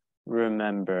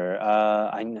remember.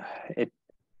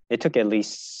 It took at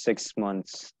least 6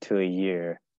 months to a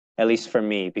year, at least for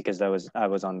me, because I was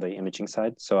on the imaging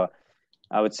side. So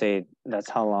I would say that's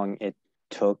how long it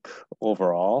took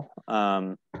overall.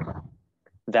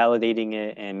 Validating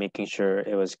it and making sure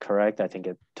it was correct, I think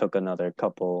it took another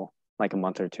couple, like a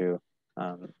month or two.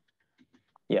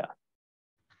 Yeah.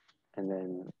 And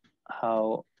then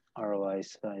how ROI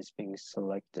size being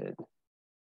selected?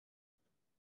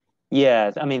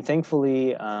 Yeah, I mean,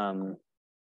 thankfully,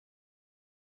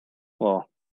 well,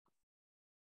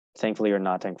 thankfully or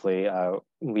not thankfully,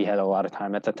 we had a lot of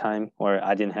time at the time, or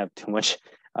I didn't have too much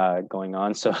going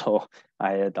on, so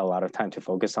I had a lot of time to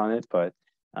focus on it. But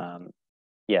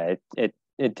yeah,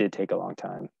 it did take a long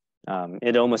time.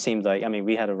 It almost seemed like, I mean,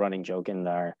 we had a running joke in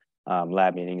our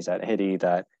lab meetings at HIDI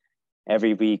that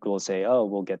every week we'll say, oh,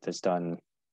 we'll get this done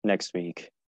next week.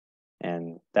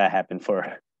 And that happened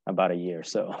for about a year.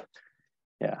 So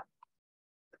yeah.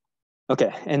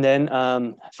 Okay, and then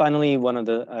finally, one of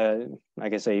the, I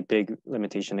guess a big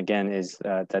limitation again is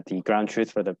that the ground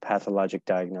truth for the pathologic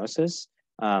diagnosis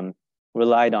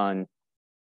relied on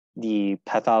the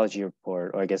pathology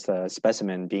report, or I guess the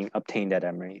specimen being obtained at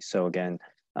Emory. So again,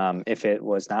 if it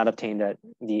was not obtained at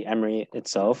the Emory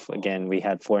itself, again, we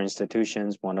had 4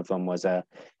 institutions. One of them was a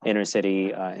inner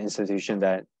city institution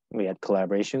that we had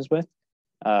collaborations with.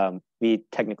 We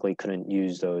technically couldn't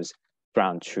use those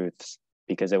ground truths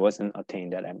because it wasn't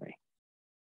obtained at Emory.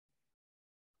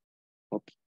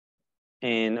 Okay.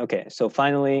 And okay, so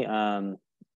finally,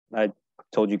 I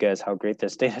told you guys how great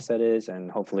this data set is,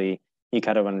 and hopefully you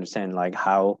kind of understand like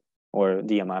how or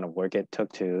the amount of work it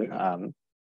took to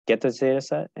get this data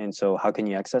set. And so how can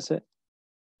you access it?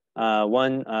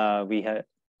 One, we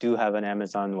do have an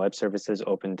Amazon Web Services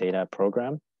open data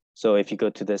program. So if you go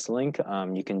to this link,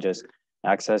 you can just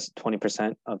access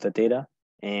 20% of the data.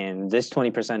 And this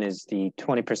 20% is the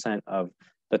 20% of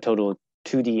the total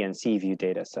 2D and C-view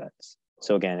data sets.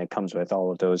 So again, it comes with all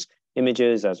of those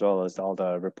images as well as all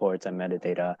the reports and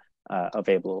metadata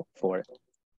available for it.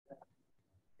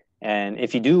 And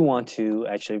if you do want to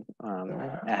actually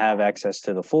have access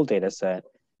to the full data set,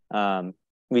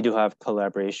 we do have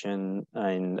collaboration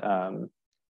and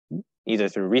either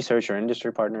through research or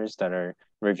industry partners that are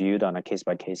reviewed on a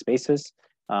case-by-case basis.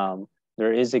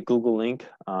 There is a Google link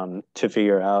to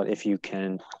figure out if you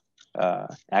can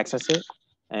access it.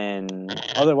 And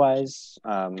otherwise,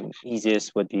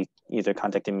 easiest would be either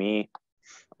contacting me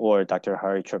or Dr.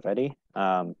 Hari Trivedi.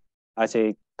 I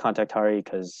say contact Hari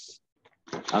because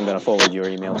I'm going to forward your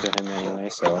email to him anyway.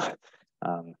 So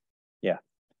yeah.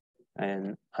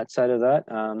 And outside of that,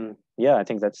 yeah, I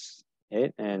think that's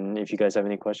it. And if you guys have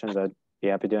any questions, I'd be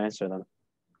happy to answer them.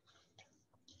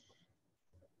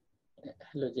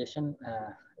 Hello, Jason.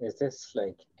 Is this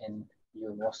like in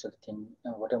you most of the thing?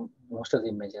 Most of the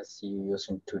images you use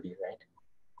in 2D, right?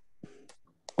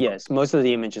 Yes, most of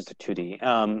the images are 2D.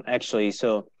 Actually,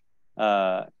 so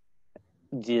the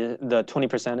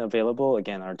 20% available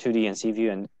again are 2D and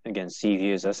C-view, and again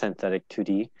C-view is a synthetic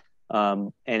 2D,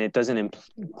 and it doesn't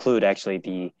include actually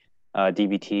the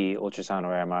DBT, ultrasound,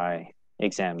 or MRI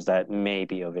exams that may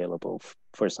be available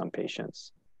for some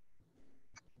patients.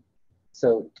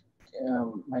 So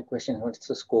my question: what's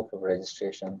the scope of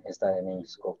registration? Is there any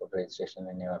scope of registration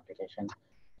in your application?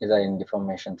 Is there any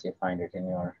deformations you find it in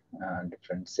your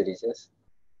different series?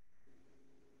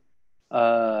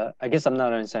 I guess I'm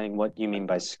not understanding what you mean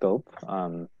by scope.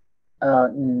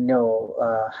 No.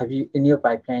 Have you in your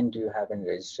pipeline? Do you have any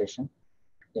registration,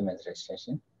 image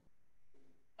registration?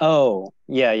 Oh,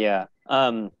 yeah.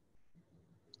 I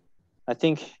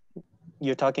think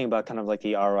you're talking about kind of like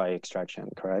the ROI extraction,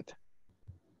 correct?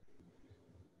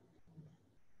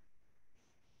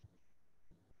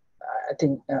 I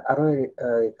think ROI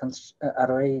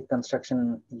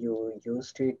construction, you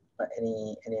used it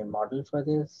any model for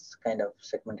this kind of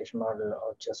segmentation model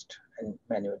or just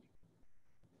manually?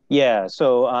 Yeah,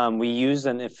 so we use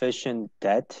an efficient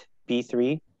det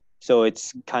B3. So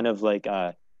it's kind of like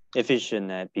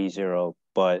efficient at B0,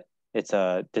 but it's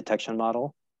a detection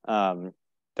model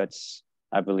that's,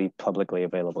 I believe, publicly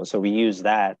available. So we use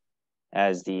that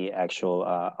as the actual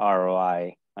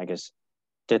ROI, I guess,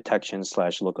 detection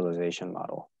 / localization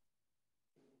model.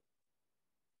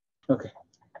 Okay.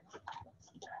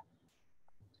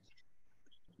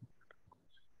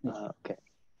 Okay.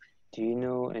 Do you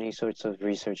know any sorts of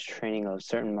research training of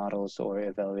certain models or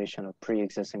evaluation of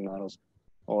pre-existing models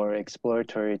or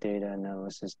exploratory data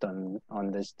analysis done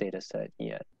on this data set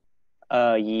yet?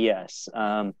 Yes.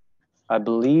 I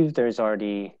believe there's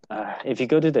already, if you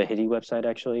go to the HIDI website,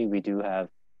 actually, we do have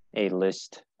a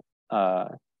list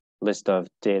of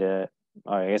data,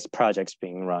 or I guess projects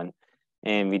being run.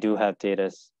 And we do have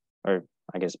data, or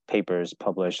I guess papers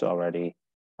published already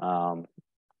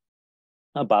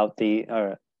about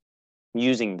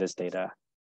using this data.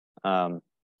 I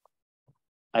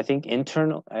think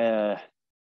internal, I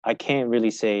can't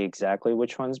really say exactly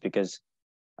which ones because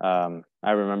I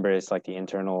remember it's like the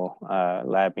internal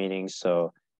lab meetings,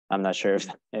 so I'm not sure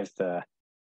if the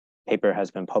paper has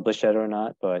been published yet or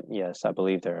not, but yes, I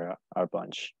believe there are a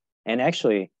bunch. And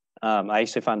actually, I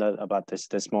actually found out about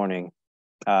this morning.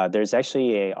 There's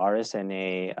actually a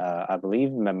RSNA, I believe,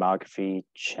 mammography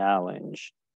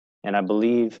challenge. And I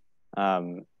believe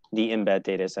the EMBED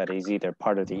data set is either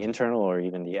part of the internal or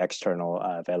even the external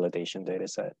validation data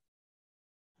set.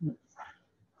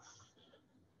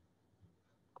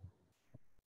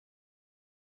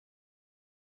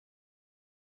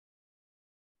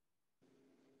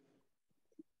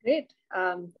 Great.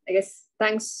 I guess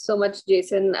thanks so much,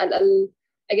 Jason.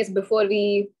 I guess before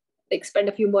we spend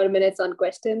a few more minutes on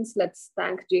questions, let's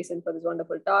thank Jason for this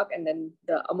wonderful talk and then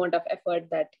the amount of effort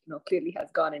that clearly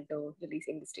has gone into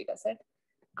releasing this data set.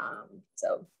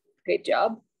 So great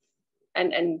job.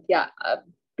 And yeah,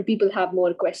 do people have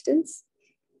more questions?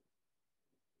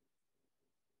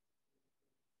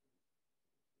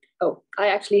 Oh, I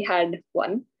actually had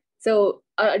one. So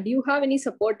do you have any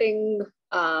supporting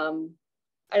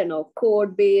I don't know,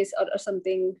 code base or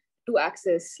something to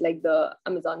access like the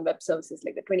Amazon Web Services,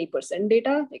 like the 20%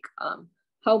 data? Like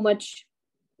how much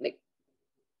like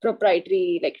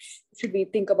proprietary, like should we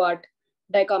think about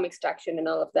DICOM extraction and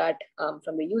all of that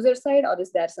from the user side, or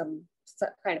is there some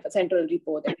kind of a central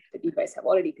repo that you guys have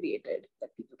already created that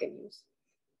people can use?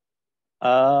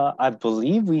 I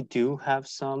believe we do have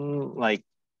some like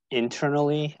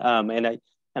internally, and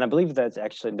I believe that's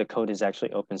actually, the code is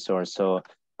actually open source. So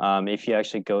if you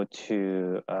actually go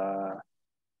to,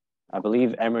 I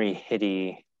believe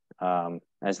EMory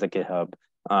as the GitHub,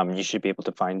 you should be able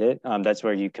to find it. That's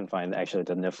where you can find actually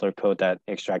the Niffler code that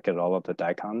extracted all of the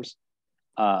DICOMs.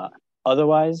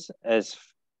 Otherwise, as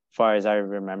far as I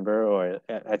remember, or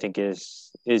I think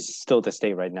is still the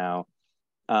state right now,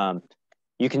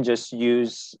 you can just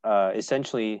use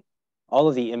essentially all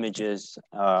of the images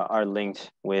are linked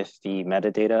with the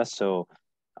metadata. So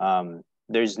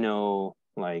there's no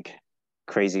like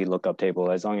crazy lookup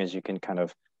table. As long as you can kind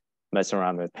of mess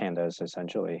around with pandas,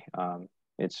 essentially,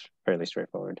 it's fairly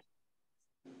straightforward.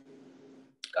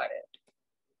 Got it.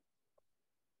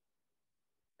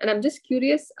 And I'm just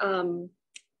curious,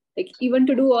 like even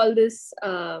to do all this,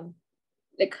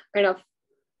 like kind of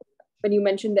when you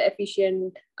mentioned the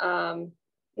efficient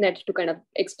net to kind of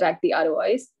extract the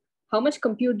ROIs, how much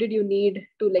compute did you need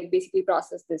to like basically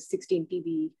process this 16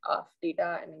 TB of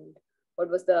data, and what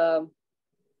was the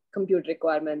compute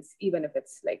requirements, even if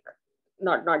it's like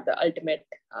not the ultimate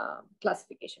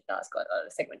classification task or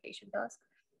segmentation task?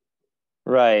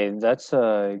 Right, that's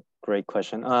a great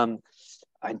question.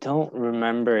 I don't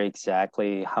remember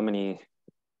exactly how many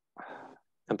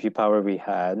compute power we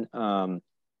had.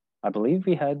 I believe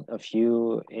we had a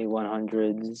few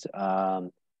A100s.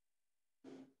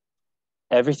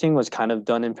 Everything was kind of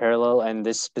done in parallel, and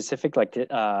this specific like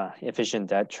efficient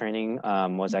DET training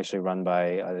was actually run by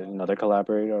another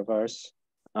collaborator of ours.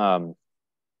 So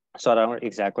I don't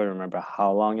exactly remember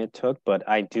how long it took, but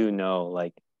I do know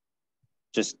like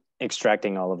just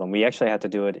extracting all of them. We actually had to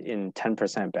do it in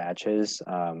 10% batches,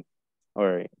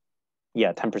 or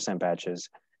yeah, 10% batches.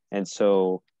 And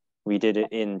so we did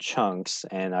it in chunks,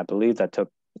 and I believe that took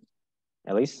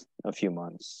at least a few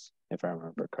months, if I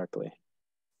remember correctly.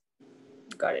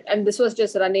 Got it. And this was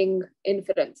just running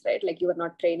inference, right? Like you were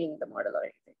not training the model or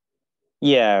anything.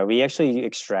 Yeah, we actually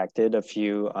extracted a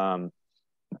few,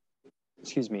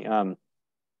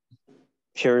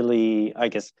 purely, I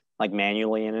guess, like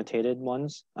manually annotated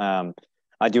ones. I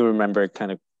do remember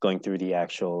kind of going through the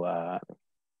actual,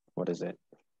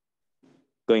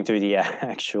 going through the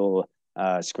actual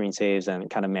screen saves and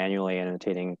kind of manually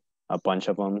annotating a bunch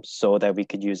of them so that we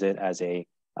could use it as a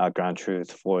ground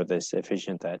truth for this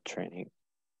efficient DET training.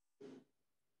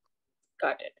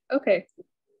 Got it. Okay.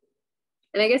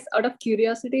 And I guess out of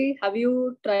curiosity, have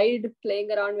you tried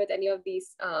playing around with any of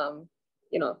these,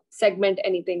 segment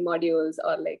anything modules,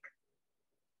 or like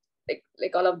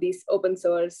all of these open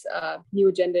source,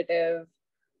 new generative?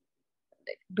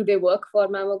 Like, do they work for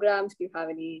mammograms? Do you have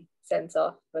any sense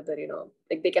of whether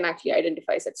like they can actually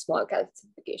identify such small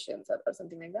calcifications or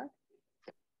something like that?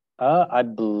 I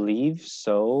believe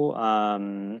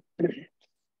so.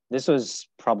 This was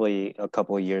probably a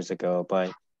couple of years ago,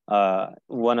 but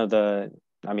one of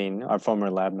our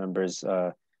former lab members,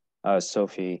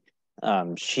 Sophie,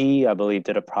 she, I believe,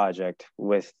 did a project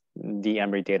with the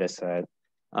EMBED data set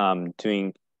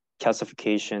doing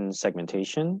calcification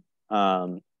segmentation.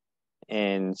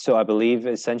 And so I believe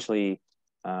essentially,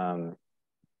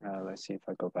 let's see if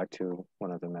I go back to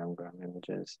one of the mammogram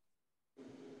images.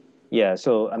 Yeah,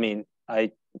 so I mean,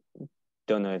 I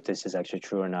don't know if this is actually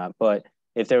true or not, but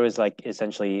if there was like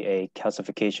essentially a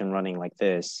calcification running like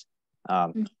this,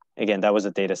 again, that was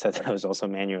a data set that was also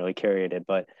manually curated,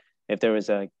 but if there was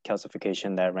a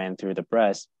calcification that ran through the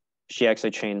breast, she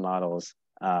actually trained models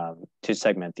to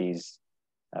segment these,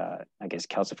 I guess,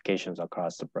 calcifications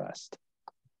across the breast.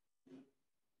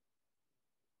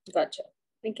 Gotcha.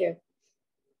 Thank you.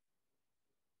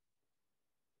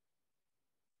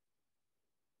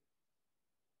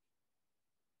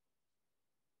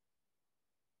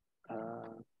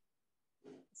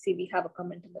 see we have a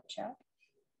comment in the chat.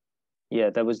 Yeah,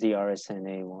 that was the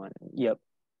RSNA one. Yep.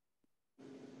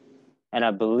 And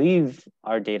I believe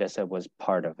our data set was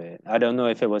part of it. I don't know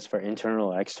if it was for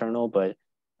internal or external, but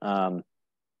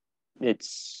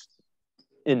it's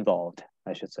involved,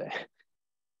 I should say.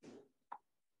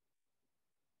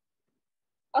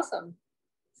 Awesome.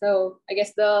 So I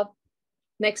guess the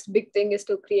next big thing is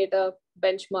to create a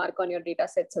benchmark on your data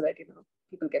set so that, you know,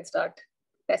 people can start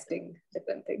testing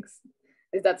different things.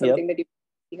 Is that something that you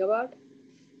think about?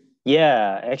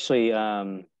 Yeah, actually,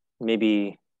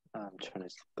 maybe I'm trying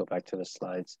to go back to the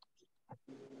slides.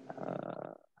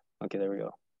 Okay, there we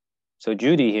go. So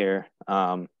Judy here,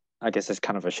 I guess it's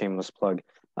kind of a shameless plug.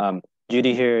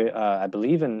 Judy here, I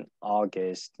believe in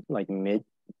August, like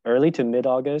early to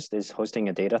mid-August, is hosting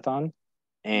a datathon.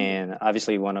 And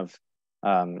obviously one of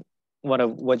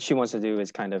what she wants to do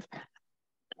is kind of,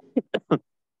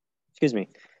 excuse me,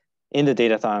 in the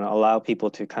datathon, allow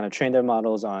people to kind of train their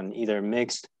models on either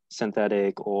mixed,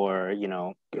 synthetic, or, you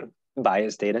know,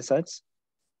 biased data sets,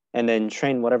 and then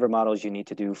train whatever models you need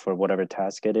to do for whatever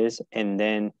task it is, and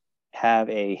then have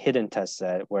a hidden test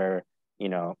set where, you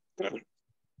know,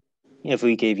 if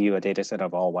we gave you a data set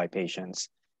of all white patients,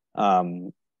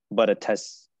 but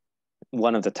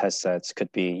one of the test sets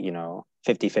could be, you know,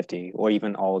 50-50, or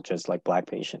even all just like Black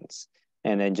patients.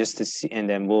 And then just to see, and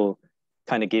then we'll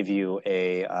kind of give you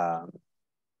a,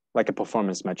 like a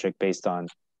performance metric based on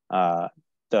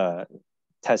the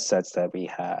test sets that we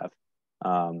have.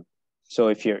 So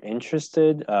if you're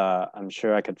interested, I'm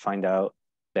sure I could find out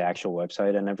the actual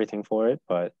website and everything for it,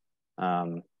 but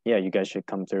yeah, you guys should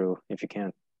come through if you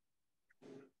can.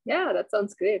 Yeah, that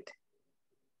sounds great.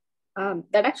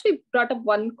 That actually brought up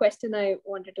one question I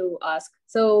wanted to ask.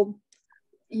 So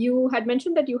you had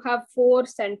mentioned that you have 4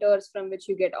 centers from which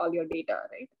you get all your data,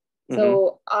 right?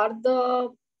 So are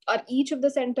each of the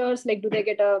centers, like, do they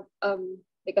get a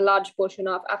like a large portion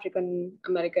of African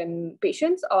American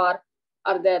patients, or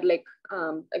are there like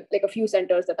a few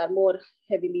centers that are more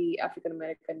heavily African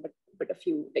American, but a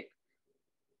few, like,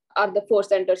 are the 4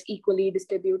 centers equally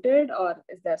distributed, or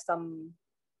is there some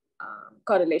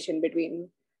correlation between?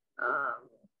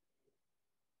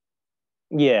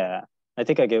 Yeah, I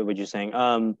think I get what you're saying.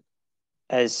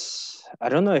 As I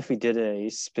don't know if we did a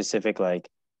specific like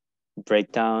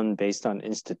breakdown based on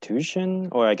institution,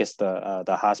 or I guess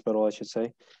the hospital, I should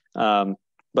say.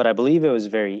 But I believe it was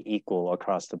very equal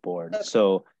across the board. Okay.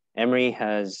 So Emory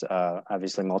has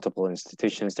obviously multiple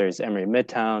institutions. There's Emory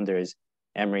Midtown, there's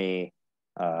Emory,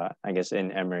 I guess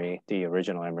in Emory, the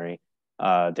original Emory.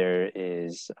 There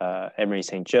is Emory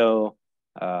St. Joe,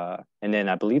 and then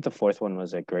I believe the 4th one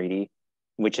was at Grady,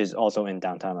 which is also in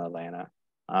downtown Atlanta.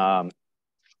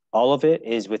 All of it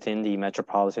is within the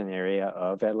metropolitan area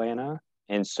of Atlanta.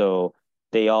 And so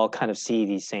they all kind of see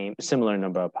the similar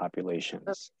number of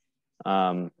populations.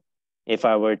 If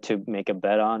I were to make a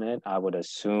bet on it, I would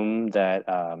assume that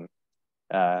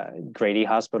Grady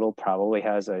Hospital probably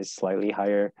has a slightly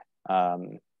higher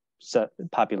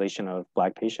population of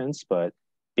Black patients, but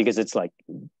because it's like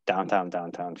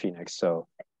downtown Phoenix. So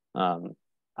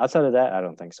outside of that, I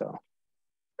don't think so.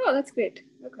 Oh, that's great.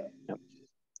 Okay. Yep.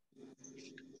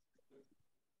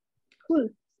 Cool.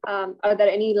 Are there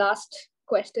any last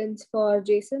questions for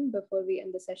Jason before we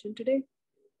end the session today?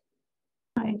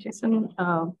 Hi, Jason.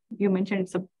 You mentioned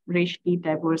it's a racially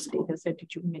diverse data set.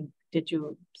 Did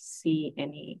you see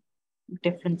any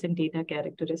difference in data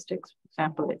characteristics? For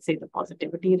example, let's say the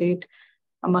positivity rate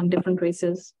among different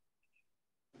races.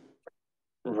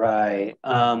 Right.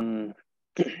 And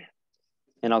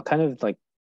I'll kind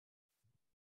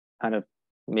of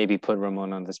maybe put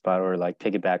Ramon on the spot, or like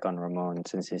piggyback on Ramon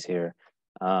since he's here.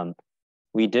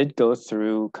 We did go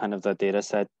through kind of the data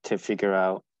set to figure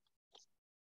out,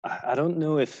 I don't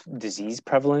know if disease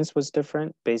prevalence was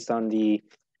different based on the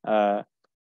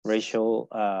racial,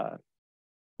 I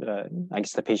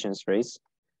guess the patient's race,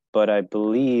 but I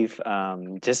believe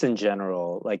just in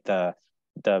general, like the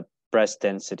breast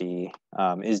density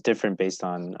is different based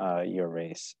on your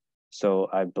race. So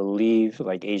I believe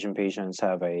like Asian patients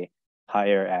have a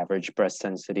higher average breast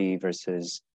density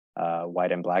versus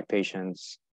white and Black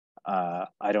patients.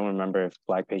 I don't remember if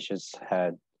Black patients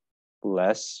had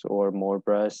less or more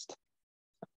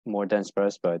dense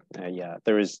breast, but yeah,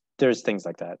 there's things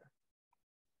like that.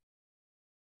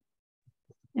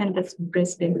 And this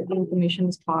breast density information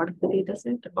is part of the data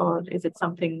set, or is it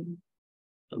something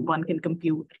one can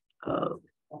compute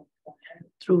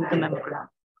through the mammogram?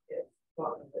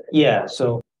 Yeah,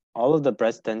 so all of the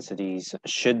breast densities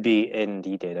should be in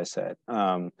the data set.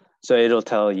 So it'll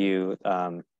tell you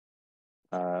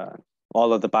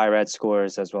all of the BI-RADS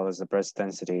scores as well as the breast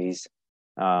densities.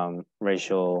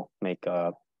 racial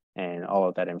makeup, and all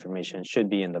of that information should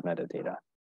be in the metadata.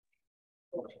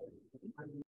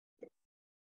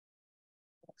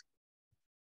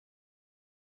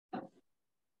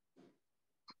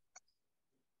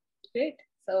 Great.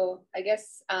 So I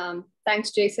guess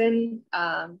thanks, Jason.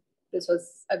 This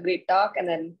was a great talk, and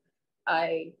then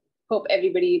I hope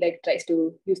everybody tries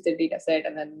to use the data set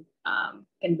and then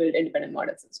can build independent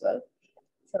models as well.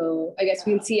 So I guess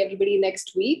we'll see everybody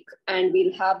next week, and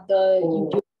we'll have the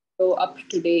YouTube video up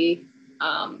today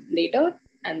later,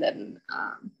 and then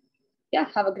yeah,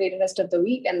 have a great rest of the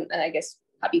week, and I guess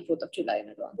happy 4th of July in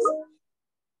advance. All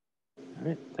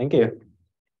right, thank you.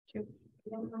 Thank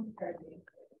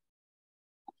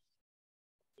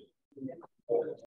you.